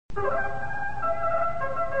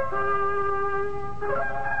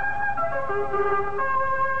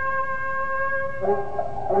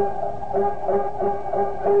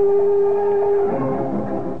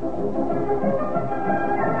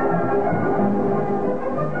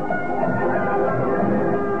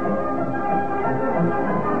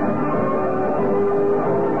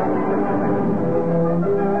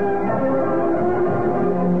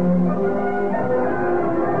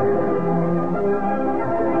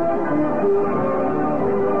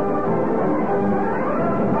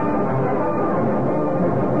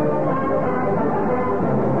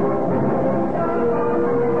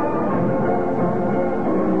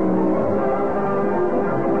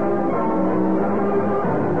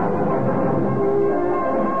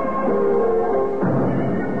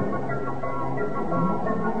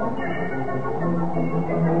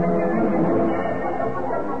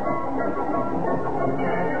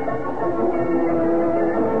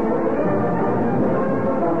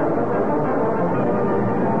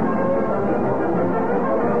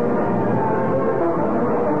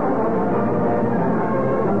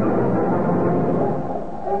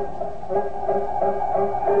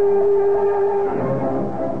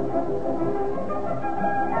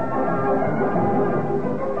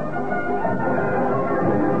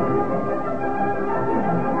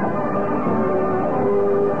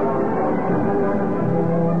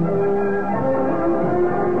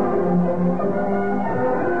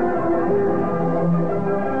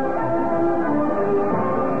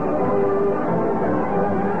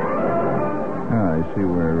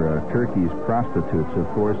Turkey's prostitutes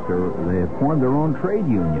they have formed their own trade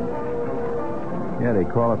union. Yeah, they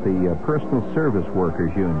call it the Personal Service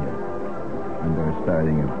Workers Union. And they're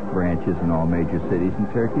starting branches in all major cities in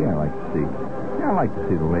Turkey. I like to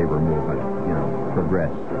see the labor movement,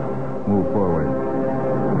 progress, move forward.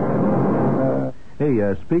 Hey,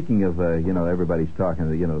 speaking of, everybody's talking,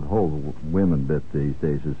 the whole women bit these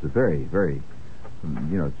days is very, very,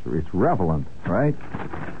 it's relevant, right?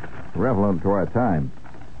 Relevant to our time.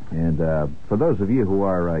 And for those of you who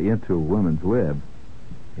are into women's lib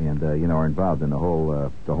and, are involved in the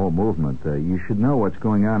whole movement, you should know what's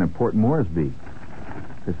going on in Port Moresby.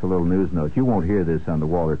 Just a little news note. You won't hear this on the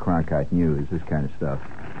Walter Cronkite News, this kind of stuff.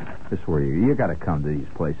 This is where you got to come to these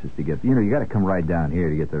places to get, you got to come right down here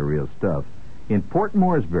to get to the real stuff. In Port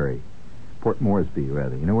Moresby,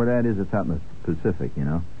 rather. You know where that is? It's out in the Pacific,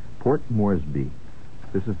 Port Moresby.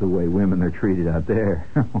 This is the way women are treated out there.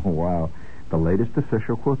 Oh, wow. The latest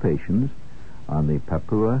official quotations on the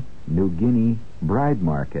Papua New Guinea bride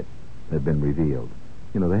market have been revealed.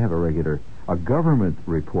 They have a government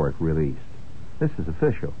report released. This is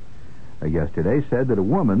official. Yesterday said that a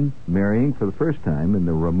woman marrying for the first time in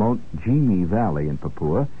the remote Jimi Valley in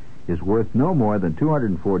Papua is worth no more than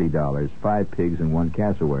 $240, 5 pigs and 1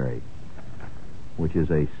 cassowary, which is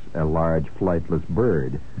a large flightless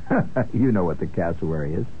bird. You know what the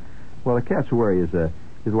cassowary is. Well, a cassowary is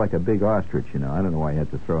like a big ostrich, I don't know why you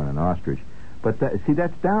had to throw in an ostrich. But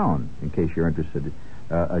that's down, in case you're interested.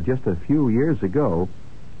 Just a few years ago,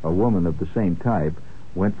 a woman of the same type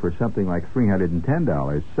went for something like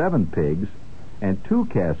 $310, 7 pigs and 2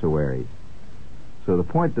 cassowaries. So the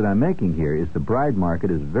point that I'm making here is the bride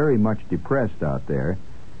market is very much depressed out there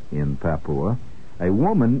in Papua. A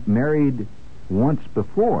woman married once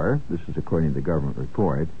before, this is according to the government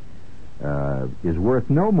report, is worth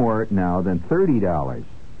no more now than $30.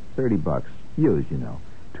 $30 used,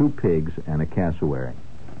 2 pigs and a cassowary.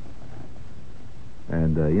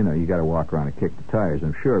 And, you got to walk around and kick the tires,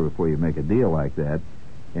 I'm sure, before you make a deal like that.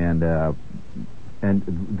 And the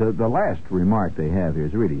last remark they have here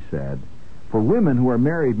is really sad. For women who are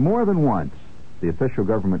married more than once, the official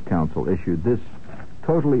government council issued this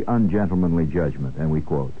totally ungentlemanly judgment, and we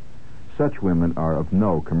quote, "Such women are of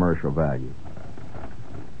no commercial value."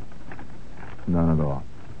 None at all.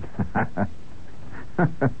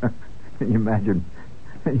 Can you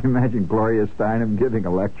imagine Gloria Steinem giving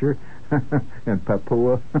a lecture in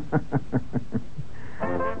Papua?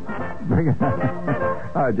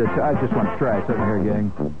 I just want to try something here,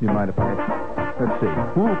 gang. You mind if I... Let's see.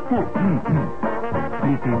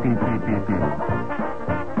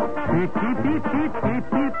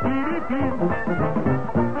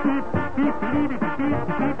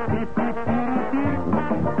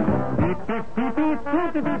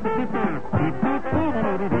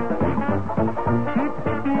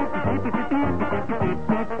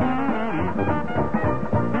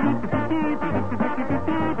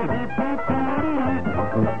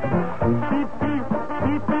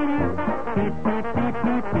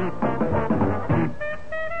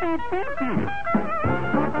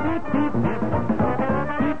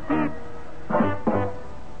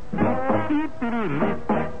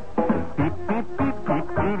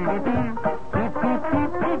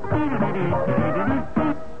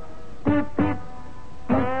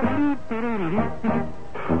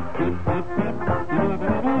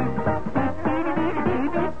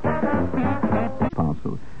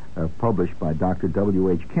 Published by Dr.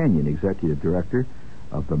 W.H. Kenyon, Executive Director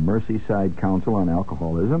of the Merseyside Council on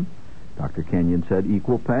Alcoholism. Dr. Kenyon said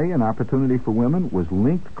equal pay and opportunity for women was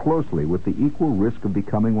linked closely with the equal risk of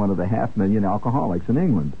becoming one of the 500,000 alcoholics in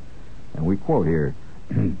England. And we quote here,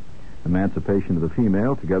 emancipation of the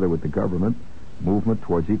female, together with the government, movement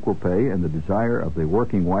towards equal pay, and the desire of the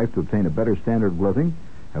working wife to obtain a better standard of living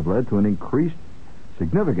have led to an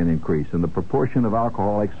significant increase in the proportion of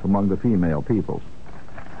alcoholics among the female peoples.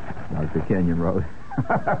 Dr. Kenyon wrote,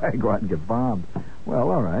 go out and get bombed. Well,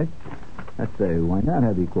 all right. I'd say, why not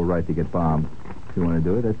have equal right to get bombed? If you want to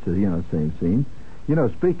do it, that's, same scene.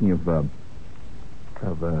 Speaking of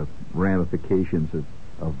ramifications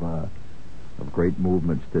of great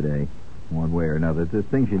movements today, one way or another, there's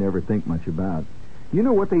things you never think much about. You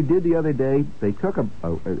know what they did the other day? They took,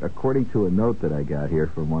 according to a note that I got here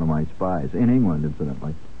from one of my spies, in England,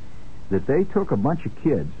 incidentally, that they took a bunch of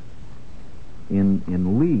kids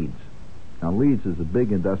in Leeds. Now, Leeds is a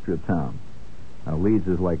big industrial town. Now, Leeds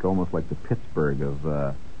is almost like the Pittsburgh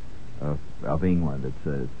of England. It's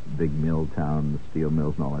a big mill town, the steel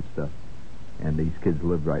mills and all that stuff. And these kids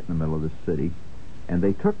lived right in the middle of the city. And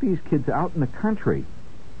they took these kids out in the country.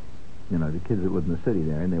 The kids that lived in the city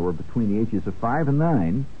there, and they were between the ages of 5 and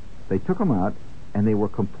 9. They took them out, and they were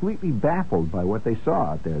completely baffled by what they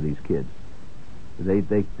saw out there, these kids. They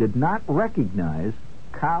did not recognize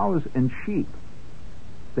cows and sheep.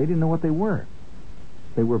 They didn't know what they were.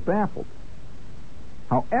 They were baffled.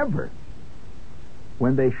 However,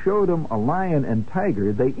 when they showed them a lion and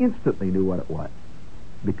tiger, they instantly knew what it was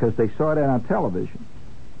because they saw it on television.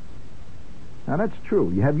 Now, that's true.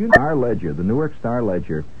 You have Star Ledger, the Newark Star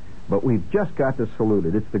Ledger, but we've just got to salute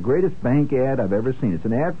it. It's the greatest bank ad I've ever seen. It's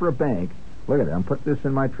an ad for a bank. Look at it. I'm putting this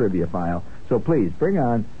in my trivia file. So please, bring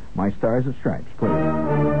on my Stars and Stripes, please.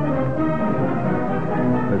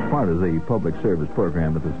 As part of the public service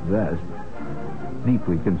program of this vast,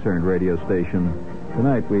 deeply concerned radio station,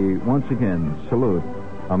 tonight we once again salute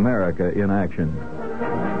America in action.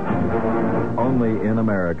 Only in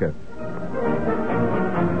America.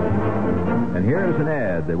 And here's an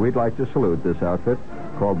ad that we'd like to salute this outfit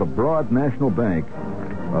called the Broad National Bank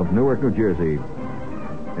of Newark, New Jersey.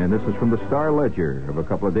 And this is from the Star Ledger of a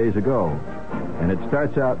couple of days ago. And it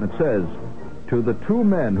starts out and it says, "To the 2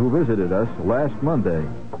 men who visited us last Monday,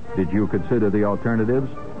 did you consider the alternatives?"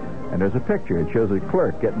 And there's a picture. It shows a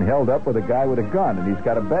clerk getting held up with a guy with a gun, and he's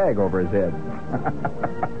got a bag over his head.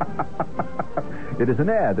 It is an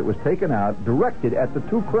ad that was taken out, directed at the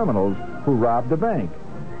 2 criminals who robbed the bank.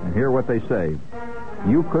 And hear what they say.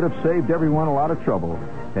 "You could have saved everyone a lot of trouble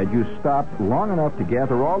had you stopped long enough to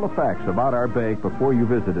gather all the facts about our bank before you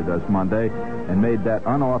visited us Monday and made that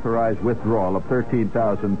unauthorized withdrawal of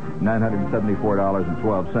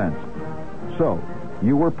 $13,974.12. So,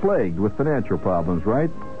 you were plagued with financial problems, right?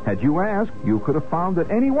 Had you asked, you could have found that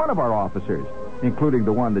any one of our officers, including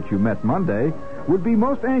the one that you met Monday, would be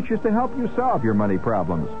most anxious to help you solve your money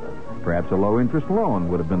problems. Perhaps a low-interest loan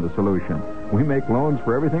would have been the solution. We make loans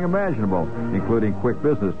for everything imaginable, including quick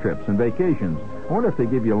business trips and vacations. I wonder if they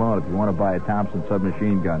give you a loan if you want to buy a Thompson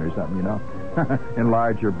submachine gun or something,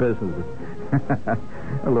 Enlarge your business.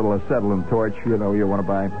 A little acetylene torch, you want to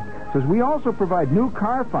buy. It says, we also provide new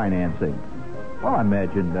car financing. Well, I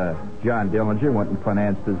imagine John Dillinger went and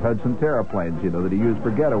financed his Hudson Terraplanes, that he used for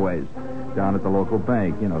getaways down at the local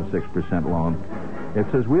bank, 6% loan. It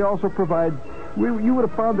says, we also provide... You would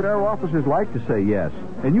have found that our officers like to say yes,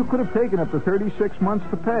 and you could have taken up to 36 months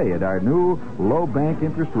to pay at our new low bank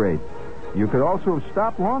interest rate. You could also have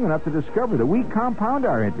stopped long enough to discover that we compound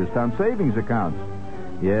our interest on savings accounts.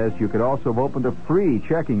 Yes, you could also have opened a free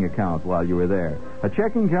checking account while you were there, a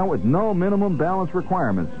checking account with no minimum balance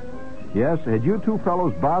requirements. Yes, had you 2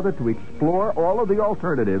 fellows bothered to explore all of the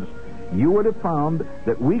alternatives, you would have found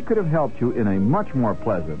that we could have helped you in a much more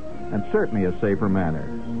pleasant and certainly a safer manner.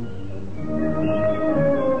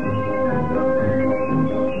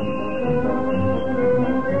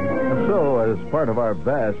 So, as part of our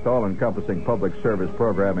vast, all-encompassing public service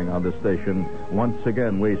programming on this station, once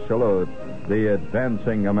again we salute the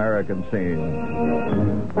advancing American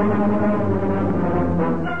scene.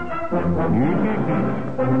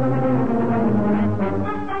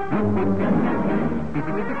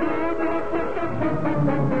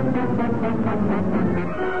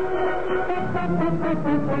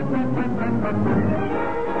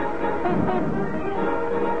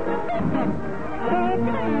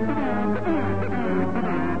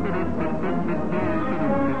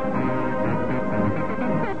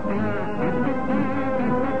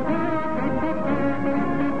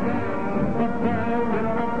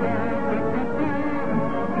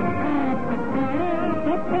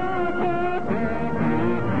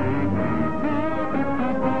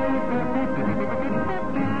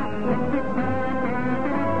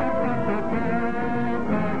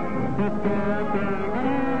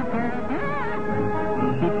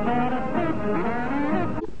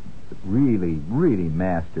 Really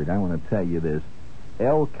mastered. I want to tell you this.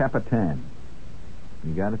 El Capitan.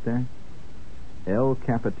 You got it there? El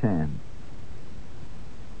Capitan.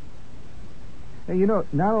 Hey, not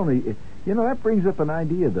only... that brings up an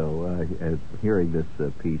idea, though, hearing this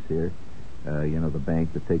piece here. The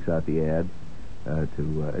bank that takes out the ad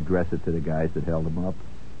to address it to the guys that held them up.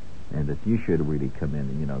 And that you should really come in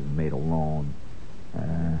and, made a loan.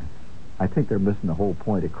 I think they're missing the whole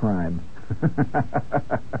point of crime.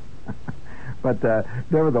 But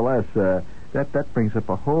nevertheless, that brings up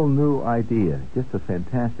a whole new idea. Just a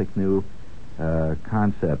fantastic new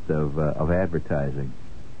concept of advertising.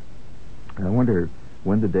 I wonder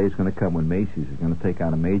when the day's going to come when Macy's is going to take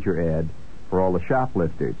on a major ad for all the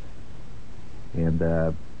shoplifters, and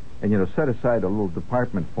set aside a little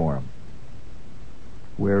department for them,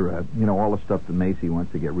 where all the stuff that Macy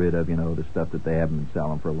wants to get rid of, the stuff that they haven't been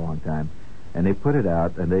selling for a long time, and they put it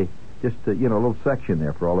out, and they just a little section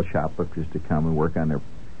there for all the shoplifters to come and work on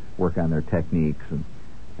their techniques and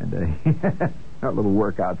a little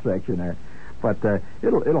workout section there. But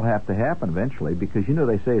it'll have to happen eventually, because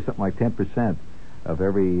they say something like 10% of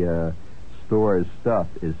every store's stuff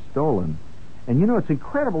is stolen, and it's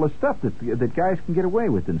incredible the stuff that guys can get away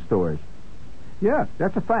with in stores. Yeah,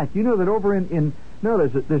 that's a fact. That over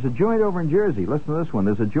there's a joint over in Jersey. Listen to this one.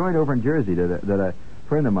 There's a joint over in Jersey that a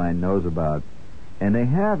friend of mine knows about. And they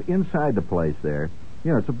have inside the place there,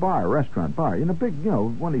 it's a bar, restaurant bar, big,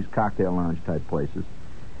 one of these cocktail lounge type places.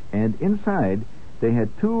 And inside, they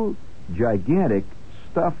had two gigantic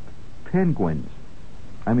stuffed penguins.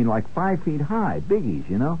 I mean, like 5 feet high, biggies,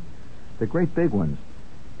 the great big ones.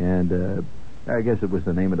 And I guess it was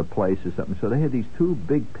the name of the place or something. So they had these two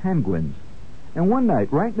big penguins. And one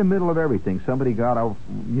night, right in the middle of everything, somebody got off,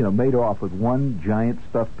 made off with one giant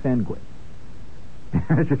stuffed penguin.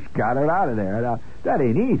 Just got it out of there. Now, that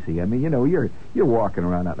ain't easy. I mean, you're walking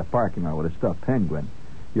around out in the parking lot with a stuffed penguin.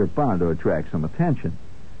 You're bound to attract some attention.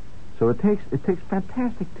 So it takes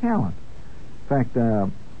fantastic talent. In fact,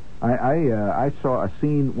 I saw a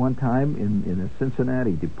scene one time in a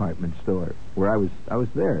Cincinnati department store where I was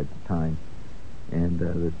there at the time, and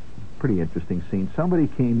it's a pretty interesting scene. Somebody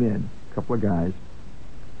came in, a couple of guys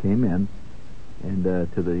came in. And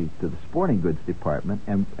to the sporting goods department,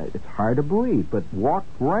 and it's hard to believe, but walked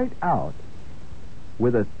right out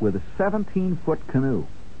with a 17-foot canoe.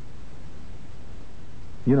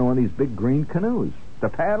 One of these big green canoes, the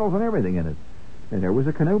paddles and everything in it. And there was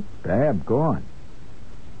a canoe, bam, gone.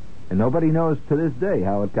 And nobody knows to this day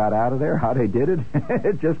how it got out of there, how they did it.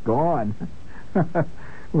 It's just gone.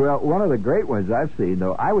 Well, one of the great ones I've seen,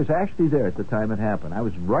 though, I was actually there at the time it happened. I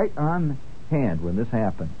was right on hand when this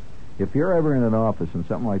happened. If you're ever in an office and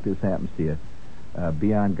something like this happens to you,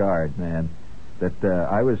 be on guard, man. That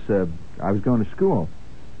I was going to school,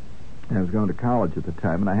 and I was going to college at the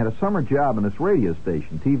time, and I had a summer job in this radio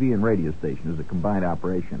station, TV and radio station. It was a combined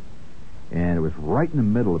operation, and it was right in the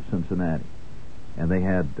middle of Cincinnati. And they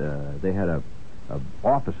had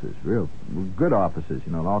offices, real good offices,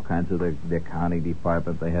 all kinds of the accounting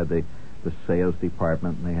department. They had the sales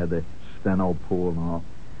department, and they had the steno pool and all.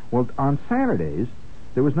 Well, on Saturdays,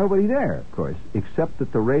 there was nobody there, of course, except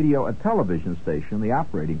that the radio and television station, the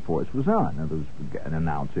operating force, was on. Now, there was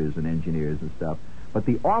announcers and engineers and stuff. But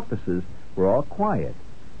the offices were all quiet,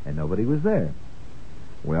 and nobody was there.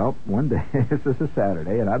 Well, one day, this is a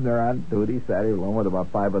Saturday, and I'm there on duty Saturday along with about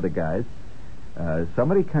 5 other guys.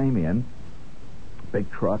 Somebody came in,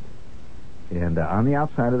 big truck, and on the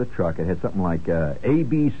outside of the truck, it had something like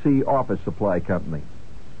ABC Office Supply Company.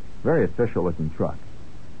 Very official-looking truck.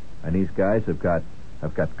 And these guys have got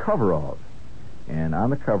coveralls, and on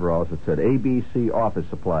the coveralls it said ABC Office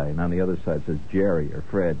Supply, and on the other side it says Jerry or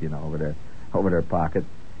Fred, over their pocket.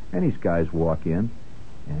 And these guys walk in,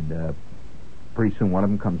 and pretty soon one of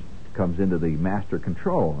them comes into the master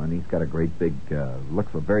control, and he's got a great big,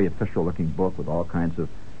 looks a very official-looking book with all kinds of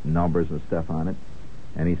numbers and stuff on it.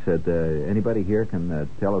 And he said, "Anybody here can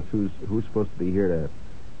tell us who's supposed to be here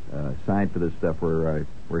to sign for this stuff? We're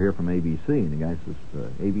here from ABC." And the guy says,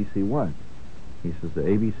 "ABC what?" He says, "The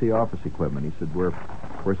ABC office equipment." He said, "We're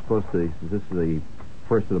supposed to. This is the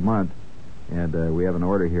first of the month, And we have an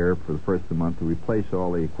order here for the first of the month to replace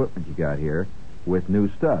all the equipment you got here with new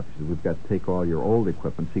stuff. So we've got to take all your old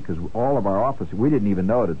equipment, see, because all of our office, we didn't even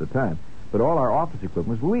know it at the time, but all our office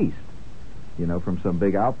equipment was leased, from some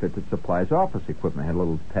big outfit that supplies office equipment. It had a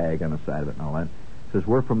little tag on the side of it and all that. It says,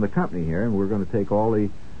 we're from the company here, and we're going to take all the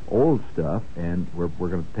old stuff, and we're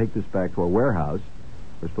going to take this back to our warehouse.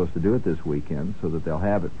 We're supposed to do it this weekend so that they'll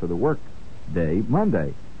have it for the work day,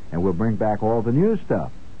 Monday, and we'll bring back all the new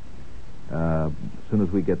stuff as soon as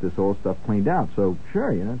we get this old stuff cleaned out. So,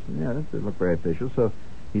 sure, that doesn't look very official. So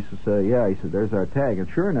he says, he said, there's our tag. And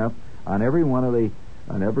sure enough, on every one of the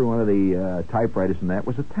typewriters and that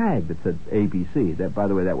was a tag that said ABC. That, by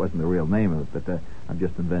the way, that wasn't the real name of it, but I'm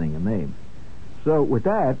just inventing a name. So with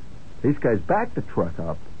that, these guys backed the truck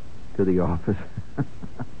up to the office.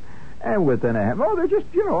 And within a half, they're just,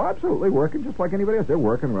 absolutely working just like anybody else. They're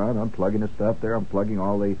working around, unplugging the stuff. They're unplugging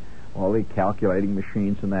all the calculating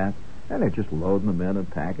machines and that. And they're just loading them in and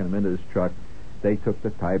packing them into this truck. They took the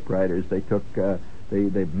typewriters. They took the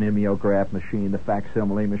mimeograph machine, the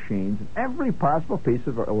facsimile machines, and every possible piece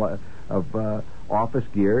of office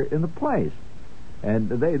gear in the place. And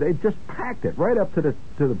they just packed it right up to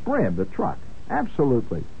the brim, the truck.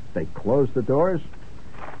 Absolutely. They closed the doors.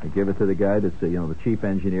 They give it to the guy that's the chief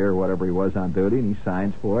engineer or whatever he was on duty, and he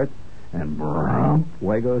signs for it. And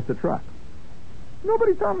away goes the truck.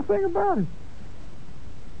 Nobody thought a thing about it.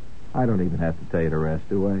 I don't even have to tell you the rest,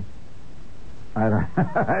 do I? I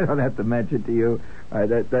don't have to mention to you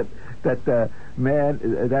that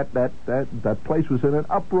place was in an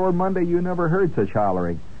uproar Monday. You never heard such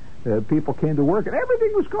hollering. People came to work and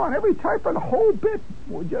everything was gone. Every typewriter, the whole bit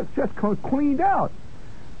just cleaned out.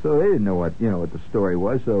 So they didn't know what the story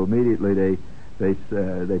was. So immediately they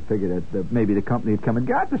figured that maybe the company had come and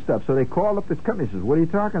got the stuff. So they called up this company and says, "What are you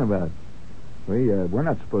talking about? We're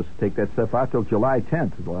not supposed to take that stuff out till July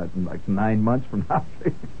 10th, like 9 months from now."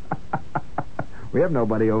 We have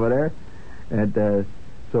nobody over there. And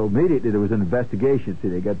so immediately there was an investigation. See,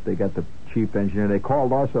 they got the chief engineer. They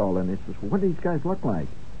called us all, and they says, "What do these guys look like?"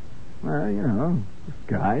 Well,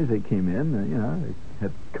 guys. They came in. They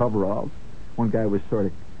had coveralls. One guy was sort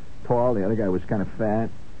of tall. The other guy was kind of fat.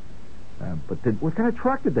 But what kind of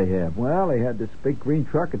truck did they have? Well, they had this big green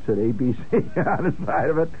truck. It said ABC on the side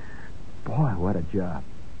of it. Boy, what a job.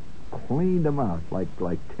 Cleaned them out like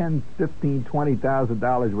 $10,000, $15,000,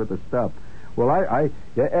 $20,000 worth of stuff. Well,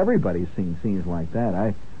 everybody's seen scenes like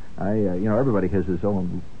that. Everybody has his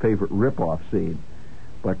own favorite rip-off scene.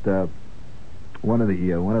 But one of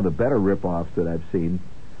the better rip-offs that I've seen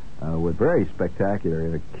was very spectacular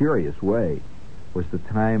in a curious way was the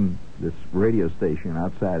time this radio station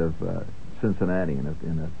outside of Cincinnati,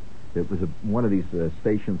 it was one of these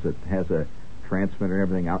stations that has a transmitter and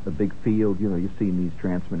everything out in the big field. You've seen these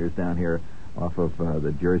transmitters down here off of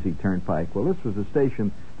the Jersey Turnpike. Well, this was a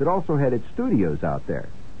station that also had its studios out there,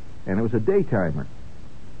 and it was a daytimer.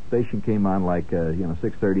 Station came on like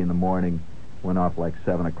 6:30 in the morning, went off like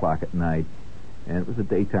 7 o'clock at night, and it was a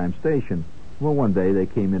daytime station. Well, one day they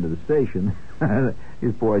came into the station.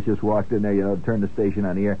 These boys just walked in there, turned the station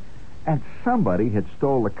on the air, and somebody had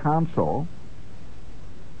stole the console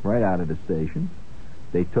right out of the station.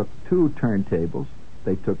 They took 2 turntables,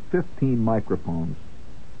 they took 15 microphones,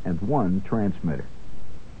 and 1 transmitter.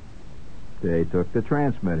 They took the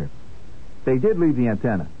transmitter. They did leave the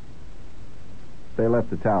antenna. They left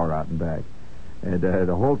the tower out and back. And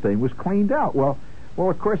the whole thing was cleaned out. Well,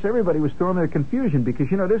 of course, everybody was thrown into confusion because,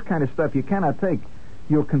 this kind of stuff you cannot take.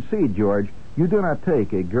 You'll concede, George, you do not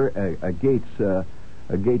take a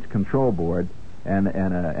Gates control board and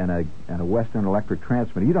a Western Electric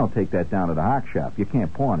transmitter. You don't take that down to the hock shop. You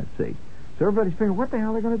can't pawn it, see. So everybody's figuring, what the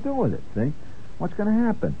hell are they going to do with it, see? What's going to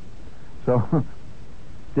happen? So,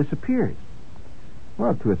 disappeared.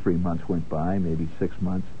 Well, 2 or 3 months went by, maybe 6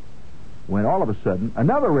 months, when all of a sudden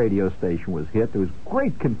another radio station was hit. There was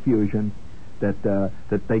great confusion that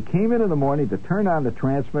they came in the morning to turn on the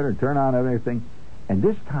transmitter and turn on everything, and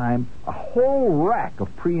this time a whole rack of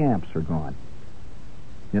preamps are gone.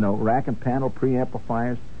 Rack and panel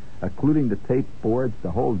preamplifiers, including the tape boards,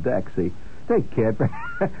 the whole deck. See, they can't.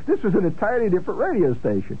 This was an entirely different radio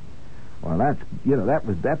station. Well,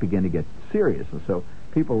 that began to get serious, and so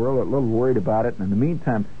people were a little worried about it. And in the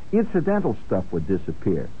meantime, incidental stuff would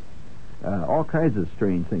disappear. All kinds of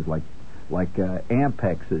strange things, like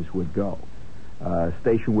Ampexes would go.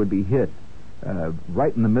 Station would be hit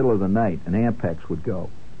right in the middle of the night. An Ampex would go.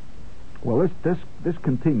 Well, this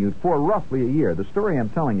continued for roughly a year. The story I'm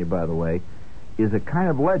telling you, by the way, is a kind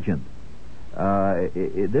of legend.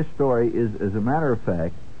 This story is, as a matter of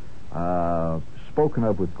fact, spoken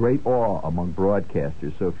of with great awe among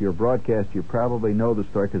broadcasters. So if you're a broadcaster, you probably know the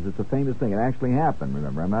story because it's a famous thing. It actually happened,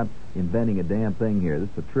 remember. I'm not inventing a damn thing here. This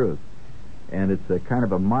is the truth. And it's a kind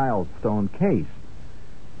of a milestone case.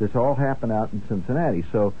 This all happened out in Cincinnati.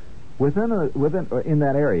 So in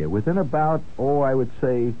that area, within about, I would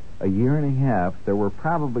say a year and a half, there were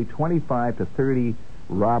probably 25 to 30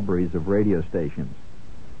 robberies of radio stations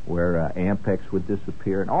where Ampex would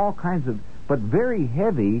disappear and all kinds of, but very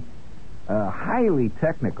heavy, highly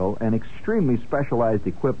technical and extremely specialized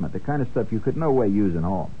equipment, the kind of stuff you could no way use at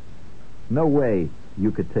home. No way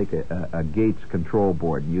you could take a Gates control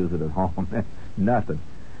board and use it at home. Nothing.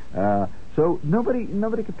 So nobody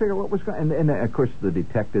could figure out what was going on. And of course, the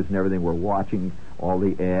detectives and everything were watching all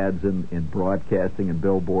the ads in broadcasting and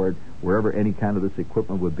billboard, wherever any kind of this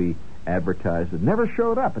equipment would be advertised. It never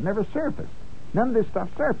showed up. It never surfaced. None of this stuff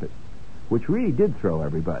surfaced, which really did throw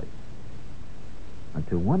everybody.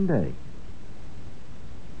 Until one day,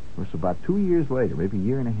 it was about 2 years later, maybe a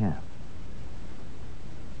year and a half,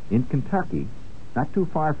 in Kentucky, not too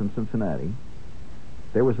far from Cincinnati,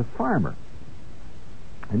 there was a farmer.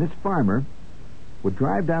 And this farmer would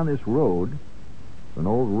drive down this road, an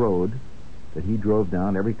old road that he drove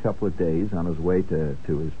down every couple of days on his way to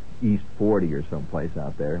his East 40 or someplace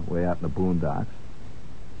out there, way out in the boondocks.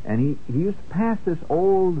 And he used to pass this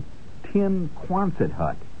old tin Quonset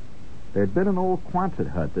hut. There had been an old Quonset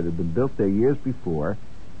hut that had been built there years before,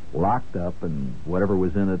 locked up, and whatever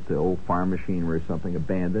was in it, the old farm machinery or something,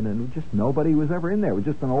 abandoned, and just nobody was ever in there. It was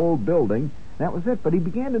just an old building. That was it. But he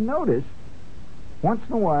began to notice, once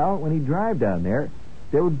in a while, when he'd drive down there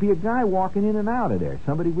would be a guy walking in and out of there.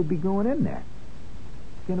 Somebody would be going in there.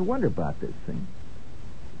 He began to wonder about this thing.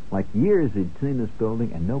 Like years he'd seen this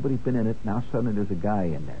building and nobody'd been in it. Now suddenly there's a guy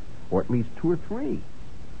in there, or at least 2 or 3.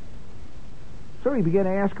 So he began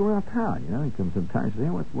to ask around town. You know, he comes sometimes and says, hey,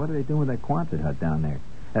 what are they doing with that Quonset hut down there?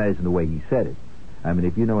 That isn't the way he said it. I mean,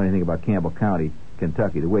 if you know anything about Campbell County,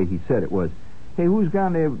 Kentucky, the way he said it was, hey, who's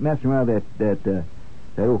gone there messing around that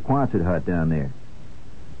old Quonset hut down there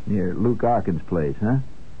near Luke Arkin's place, huh?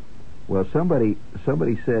 Well, somebody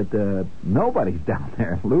said nobody's down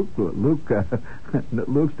there.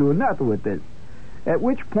 Luke's doing nothing with this. At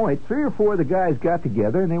which point, 3 or 4 of the guys got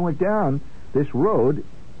together and they went down this road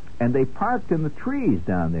and they parked in the trees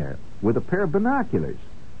down there with a pair of binoculars,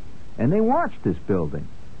 and they watched this building,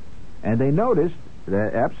 and they noticed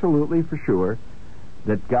that absolutely for sure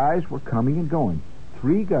that guys were coming and going.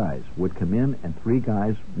 3 guys would come in and 3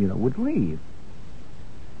 guys, would leave.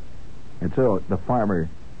 And so the farmer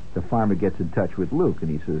gets in touch with Luke,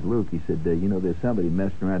 and he says, Luke, he said, there's somebody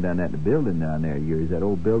messing around down at the building down there. Is that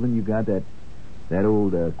old building you got, that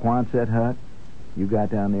old Quonset hut you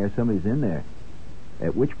got down there? Somebody's in there.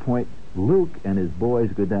 At which point, Luke and his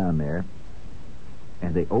boys go down there,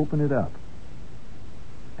 and they open it up,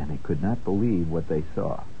 and they could not believe what they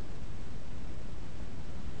saw.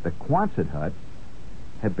 The Quonset hut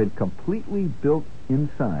had been completely built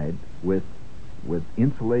inside with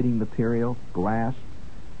insulating material, glass.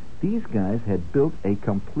 These guys had built a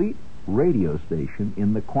complete radio station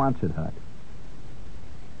in the Quonset hut.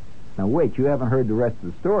 Now wait, you haven't heard the rest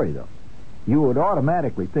of the story, though. You would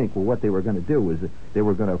automatically think, well, what they were going to do was that they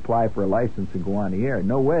were going to apply for a license and go on the air.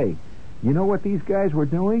 No way. You know what these guys were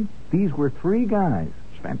doing? These were 3 guys.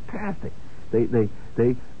 It's fantastic.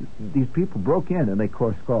 These people broke in, and they, of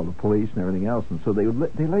course, called the police and everything else, and so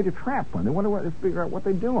they laid a trap on them. They wanted to figure out what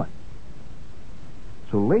they're doing.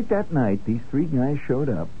 So late that night, these 3 guys showed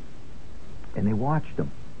up, and they watched them.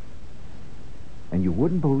 And you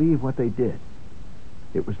wouldn't believe what they did.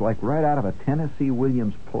 It was like right out of a Tennessee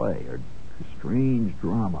Williams play or a strange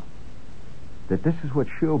drama. That this is what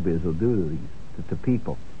showbiz will do to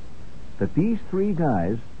people. That these 3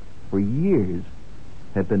 guys, for years,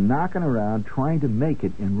 had been knocking around trying to make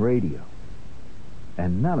it in radio.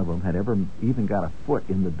 And none of them had ever even got a foot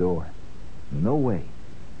in the door. No way.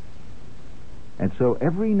 And so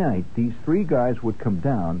every night, these 3 guys would come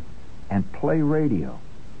down and play radio.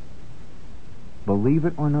 Believe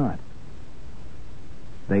it or not.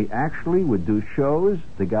 They actually would do shows.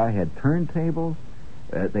 The guy had turntables.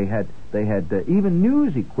 They had even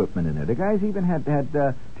news equipment in there. The guys even had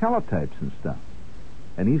teletypes and stuff.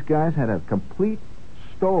 And these guys had a complete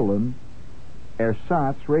stolen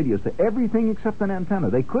ersatz radio station. Everything except an antenna.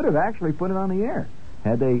 They could have actually put it on the air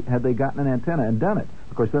had they gotten an antenna and done it.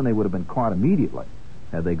 Of course, then they would have been caught immediately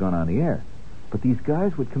had they gone on the air. But these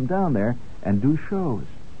guys would come down there and do shows.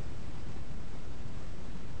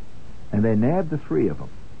 And they nabbed the 3 of them.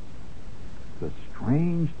 It's a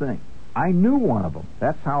strange thing. I knew one of them.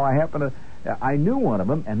 That's how I happened to... I knew one of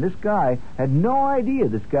them, and this guy had no idea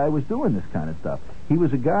this guy was doing this kind of stuff. He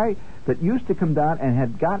was a guy that used to come down and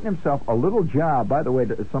had gotten himself a little job. By the way,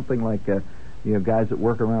 something like guys that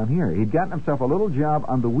work around here. He'd gotten himself a little job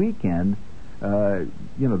on the weekend,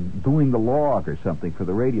 doing the log or something for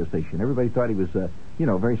the radio station. Everybody thought he was a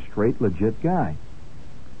very straight, legit guy.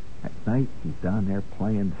 At night, he's down there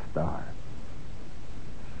playing Star.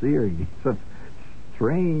 Series of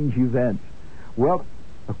strange events. Well,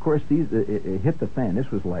 of course, it hit the fan. This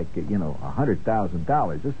was like,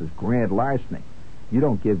 $100,000. This is grand larceny. You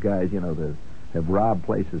don't give guys, that have robbed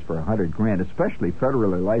places for $100,000, especially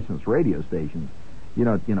federally licensed radio stations. You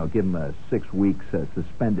don't, give them a 6 weeks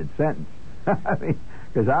suspended sentence. I mean,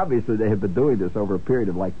 because obviously they have been doing this over a period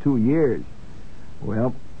of like 2 years.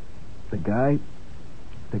 Well, the guy,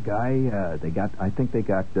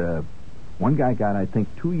 one guy got, I think,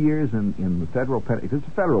 2 years in the federal pen. It's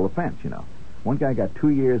a federal offense, One guy got 2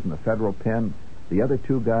 years in the federal pen. The other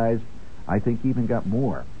two guys, I think, even got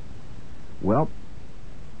more. Well,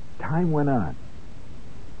 time went on.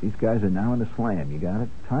 These guys are now in the slam. You got it?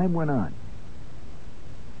 Time went on.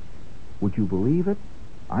 Would you believe it?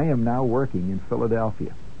 I am now working in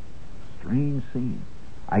Philadelphia. Strange scene.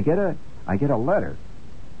 I get a letter,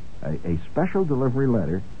 a special delivery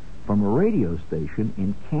letter from a radio station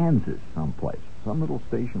in Kansas someplace. Some little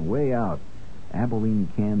station way out, Abilene,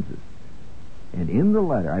 Kansas. And in the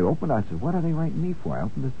letter, I said, what are they writing me for? I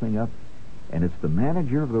opened this thing up, and it's the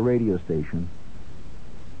manager of the radio station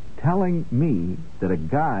telling me that a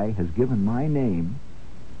guy has given my name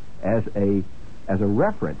as a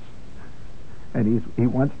reference, and he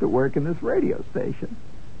wants to work in this radio station.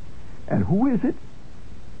 And who is it?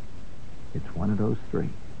 It's one of those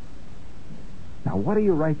three. Now, what do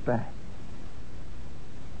you write back?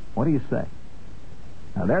 What do you say?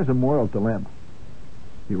 Now, there's a moral dilemma.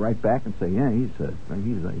 You write back and say, yeah, he's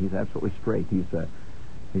absolutely straight.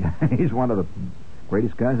 He's one of the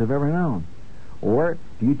greatest guys I've ever known. Or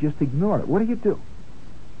do you just ignore it? What do you do?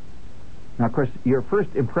 Now, of course, your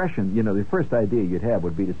first impression, the first idea you'd have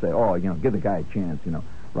would be to say, oh, give the guy a chance,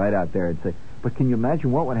 right out there and say, but can you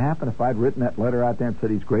imagine what would happen if I'd written that letter out there and said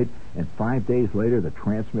he's great, and 5 days later the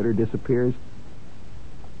transmitter disappears?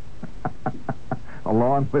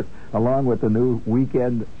 along with the new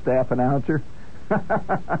weekend staff announcer?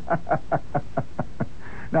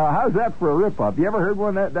 Now, how's that for a ripoff? You ever heard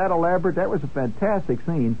one that elaborate? That was a fantastic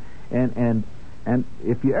scene. And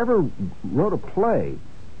if you ever wrote a play,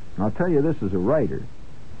 and I'll tell you this as a writer,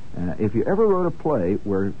 if you ever wrote a play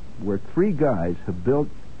where three guys have built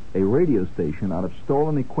a radio station out of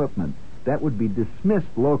stolen equipment, that would be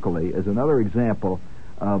dismissed locally as another example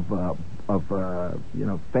of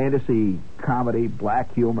fantasy comedy,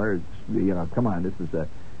 black humor. Come on, this is a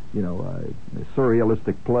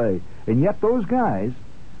surrealistic play. And yet those guys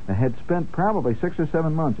had spent probably 6 or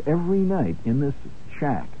 7 months every night in this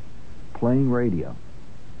shack playing radio.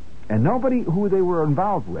 And nobody who they were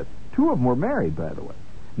involved with, 2 of them were married, by the way,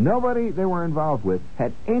 nobody they were involved with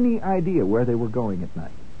had any idea where they were going at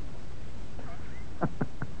night.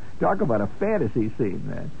 Talk about a fantasy scene,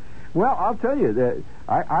 man. Well, I'll tell you that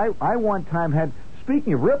I one time had,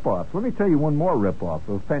 speaking of rip-offs, let me tell you one more rip-off,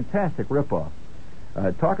 a fantastic rip-off.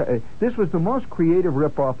 This was the most creative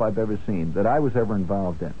rip-off I've ever seen that I was ever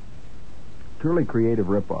involved in. Truly creative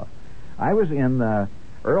rip-off. I was in,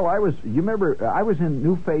 Earl, you remember, I was in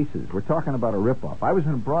New Faces. We're talking about a rip-off. I was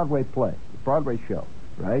in a Broadway play, a Broadway show,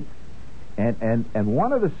 right? And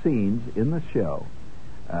one of the scenes in the show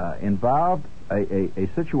involved a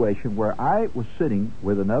situation where I was sitting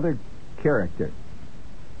with another character,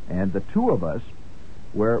 and the two of us,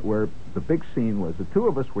 where the big scene was, the two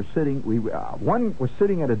of us were sitting. One was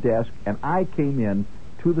sitting at a desk, and I came in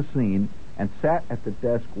to the scene and sat at the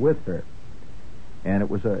desk with her, and it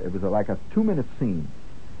was like a 2-minute scene,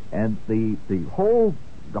 and the whole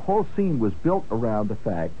scene was built around the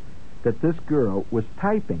fact that this girl was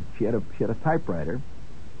typing. She had a typewriter.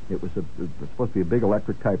 It was supposed to be a big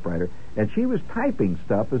electric typewriter, and she was typing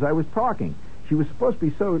stuff as I was talking. She was supposed to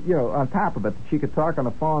be so, on top of it that she could talk on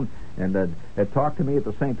the phone and talk to me at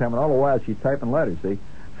the same time, and all the while she's typing letters, see?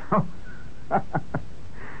 So,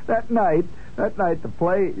 that night,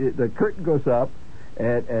 the curtain goes up,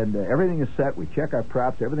 and everything is set. We check our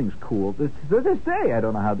props. Everything's cool. To this day, I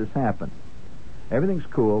don't know how this happened. Everything's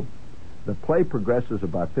cool. The play progresses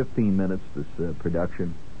about 15 minutes, this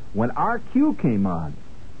production. When our cue came on,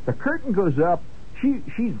 the curtain goes up. She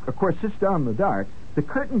of course, sits down in the dark. The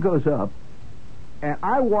curtain goes up, and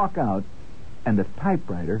I walk out, and the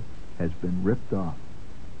typewriter has been ripped off.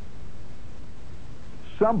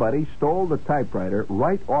 Somebody stole the typewriter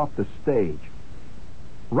right off the stage,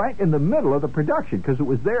 right in the middle of the production, because it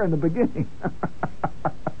was there in the beginning.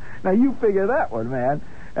 Now, you figure that one, man.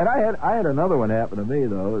 And I had another one happen to me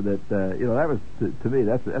though that that was to me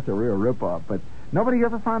that's a real ripoff. But nobody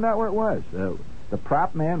ever found out where it was. The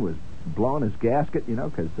prop man was blowing his gasket,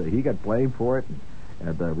 because he got blamed for it,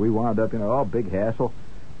 and we wound up, all big hassle.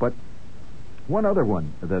 But one other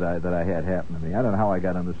one that I had happen to me. I don't know how I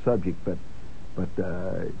got on the subject, but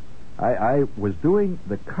I was doing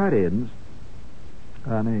the cut-ins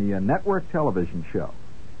on a network television show.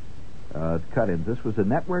 Cut-ins. This was a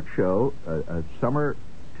network show, a summer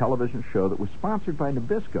television show that was sponsored by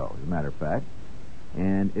Nabisco, as a matter of fact.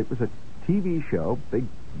 And it was a TV show, big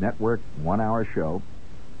network, 1-hour show.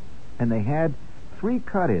 And they had 3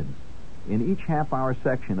 cut-ins in each half-hour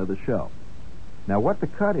section of the show. Now, what the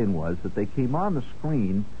cut-in was that they came on the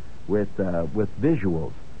screen with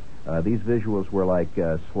visuals. These visuals were like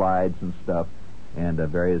slides and stuff, and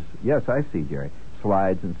various. Yes, I see, Jerry.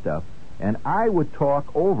 Slides and stuff. And I would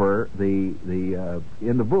talk over the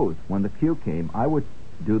in the booth when the cue came. I would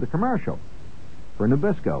do the commercial for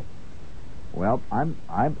Nabisco. Well,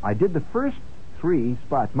 I did the first 3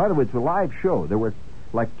 spots. In other words, a live show. There were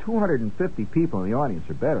like 250 people in the audience,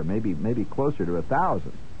 or better, maybe closer to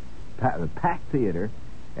 1,000. Packed theater,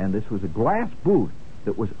 and this was a glass booth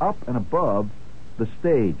that was up and above the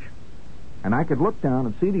stage. And I could look down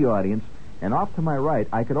and see the audience, and off to my right,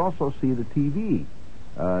 I could also see the TV,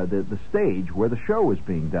 the stage where the show was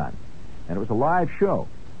being done. And it was a live show.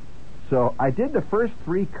 So I did the first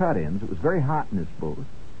 3 cut-ins. It was very hot in this booth.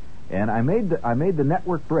 And I made the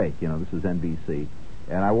network break. This is NBC.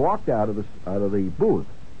 And I walked out of the booth,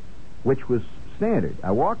 which was standard.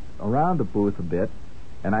 I walked around the booth a bit,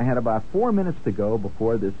 and I had about 4 minutes to go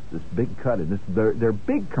before this big cut-in. Their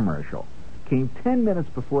big commercial came 10 minutes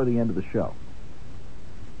before the end of the show.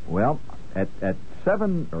 Well, at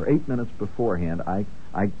 7 or 8 minutes beforehand,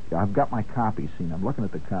 I've got my copy seen. I'm looking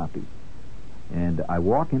at the copy, and I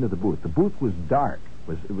walk into the booth. The booth was dark.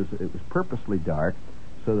 It was purposely dark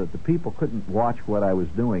so that the people couldn't watch what I was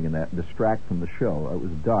doing and that distract from the show. It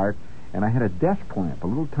was dark, and I had a desk lamp, a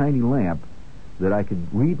little tiny lamp that I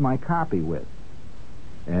could read my copy with.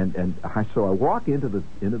 So I walk into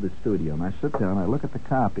the studio, and I sit down, I look at the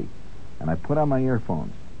copy, and I put on my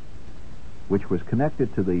earphones, which was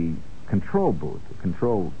connected to the control booth, the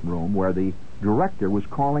control room, where the director was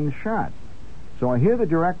calling the shots. So I hear the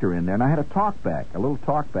director in there, and I had a little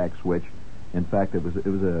talkback switch. In fact, it was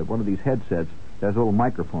one of these headsets that has a little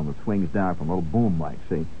microphone that swings down from a little boom mic,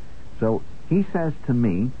 see? So he says to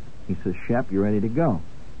me, he says, "Shep, you ready to go?"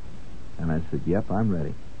 And I said, "Yep, I'm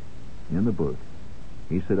ready." In the booth.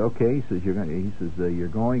 He said, "Okay." He says, "You're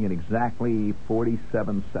going in exactly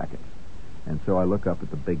 47 seconds." And so I look up at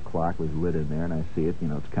the big clock with lit in there, and I see it,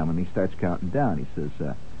 it's coming. He starts counting down. He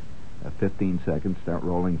says, 15 seconds, start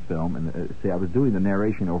rolling film. And see, I was doing the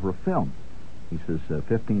narration over a film. He says,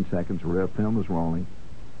 15 seconds, film is rolling.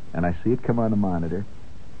 And I see it come on the monitor.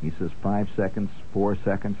 He says, 5 seconds, 4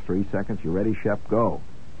 seconds, 3 seconds. You ready, Shep? Go.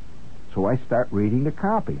 So I start reading the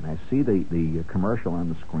copy, and I see the commercial on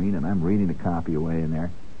the screen, and I'm reading the copy away in there.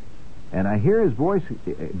 And I hear his voice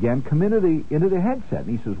again come into the headset, and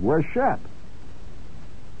he says, "Where's Shep?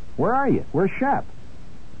 Where are you? Where's Shep?"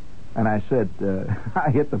 And I said, I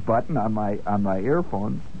hit the button on my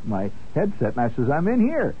earphones, my headset, and I says, "I'm in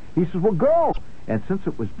here." He says, "Well, go." And since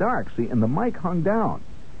it was dark, see, and the mic hung down,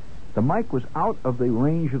 the mic was out of the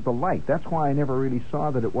range of the light. That's why I never really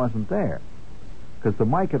saw that it wasn't there. Because the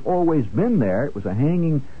mic had always been there. It was a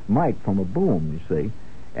hanging mic from a boom, you see.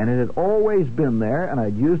 And it had always been there, and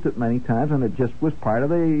I'd used it many times, and it just was part of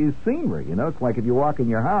the scenery, It's like if you walk in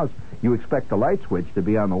your house, you expect the light switch to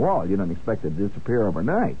be on the wall. You don't expect it to disappear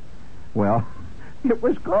overnight. Well, it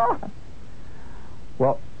was gone.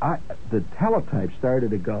 Well, the teletype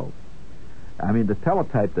started to go. I mean, the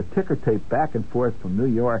teletype, the ticker tape back and forth from New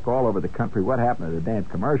York all over the country. What happened to the damn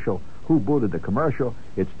commercial? Who booted the commercial?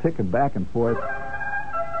 It's ticking back and forth.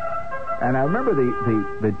 And I remember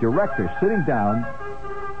the director sitting down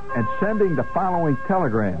and sending the following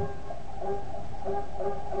telegram.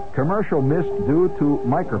 Commercial missed due to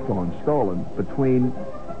microphone stolen between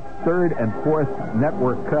 3rd and 4th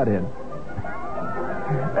network cut-in.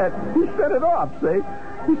 And he set it off, see?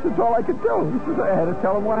 He said, "That's all I could do." He says, "I had to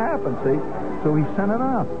tell him what happened, see?" So he sent it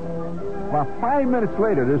off. About 5 minutes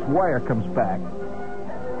later, this wire comes back.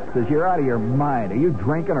 Says, "You're out of your mind. Are you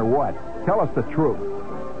drinking or what? Tell us the truth."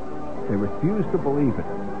 They refused to believe it,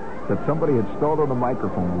 that somebody had stolen the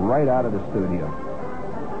microphone right out of the studio.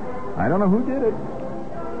 I don't know who did it.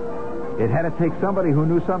 It had to take somebody who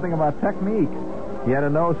knew something about technique. You had to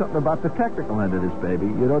know something about the technical end of this baby.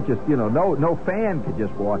 You don't just, no fan could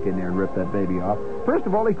just walk in there and rip that baby off. First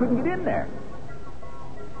of all, he couldn't get in there.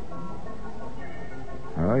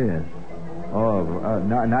 Oh, yes.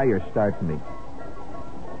 Now you're starting me.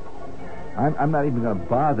 I'm not even going to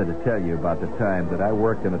bother to tell you about the time that I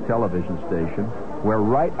worked in a television station where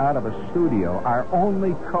right out of a studio, our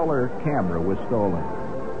only color camera was stolen.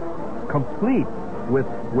 Complete with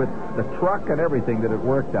the truck and everything that it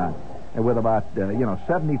worked on. And with about,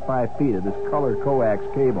 75 feet of this color coax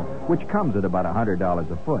cable, which comes at about $100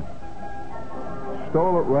 a foot.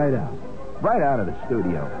 Stole it right out of the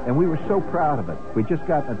studio. And we were so proud of it. We just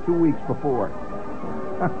gotten it 2 weeks before.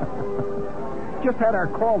 Just had our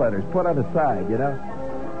call letters put on the side,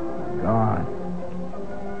 Gone.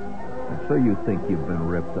 And so you think you've been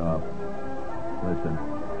ripped off. Listen.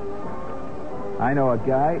 I know a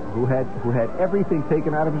guy who had everything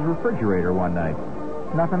taken out of his refrigerator one night.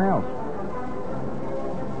 Nothing else.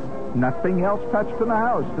 Nothing else touched in the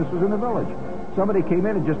house. This was in the village. Somebody came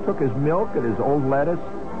in and just took his milk and his old lettuce.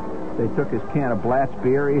 They took his can of Blatz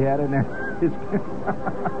beer he had in there.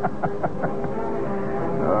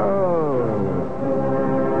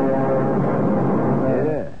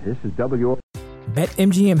 This is WO.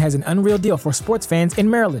 BetMGM has an unreal deal for sports fans in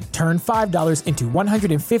Maryland. Turn $5 into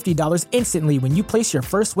 $150 instantly when you place your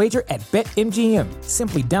first wager at BetMGM.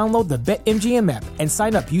 Simply download the BetMGM app and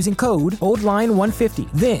sign up using code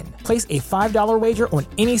OldLine150. Then, place a $5 wager on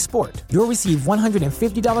any sport. You'll receive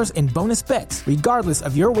 $150 in bonus bets, regardless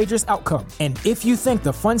of your wager's outcome. And if you think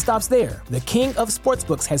the fun stops there, the king of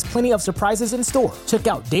sportsbooks has plenty of surprises in store. Check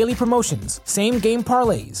out daily promotions, same-game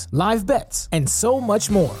parlays, live bets, and so much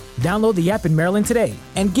more. Download the app in Maryland today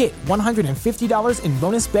and get $150 in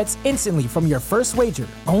bonus bets instantly from your first wager.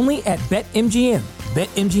 Only at BetMGM.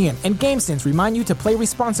 BetMGM and GameSense remind you to play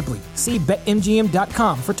responsibly. See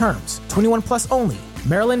BetMGM.com for terms. 21 plus only.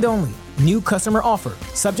 Maryland only. New customer offer.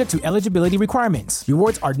 Subject to eligibility requirements.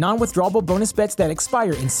 Rewards are non-withdrawable bonus bets that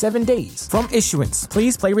expire in 7 days. From issuance,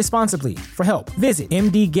 please play responsibly. For help, visit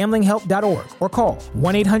mdgamblinghelp.org or call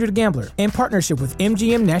 1-800-GAMBLER in partnership with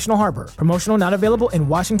MGM National Harbor. Promotional not available in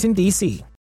Washington, D.C.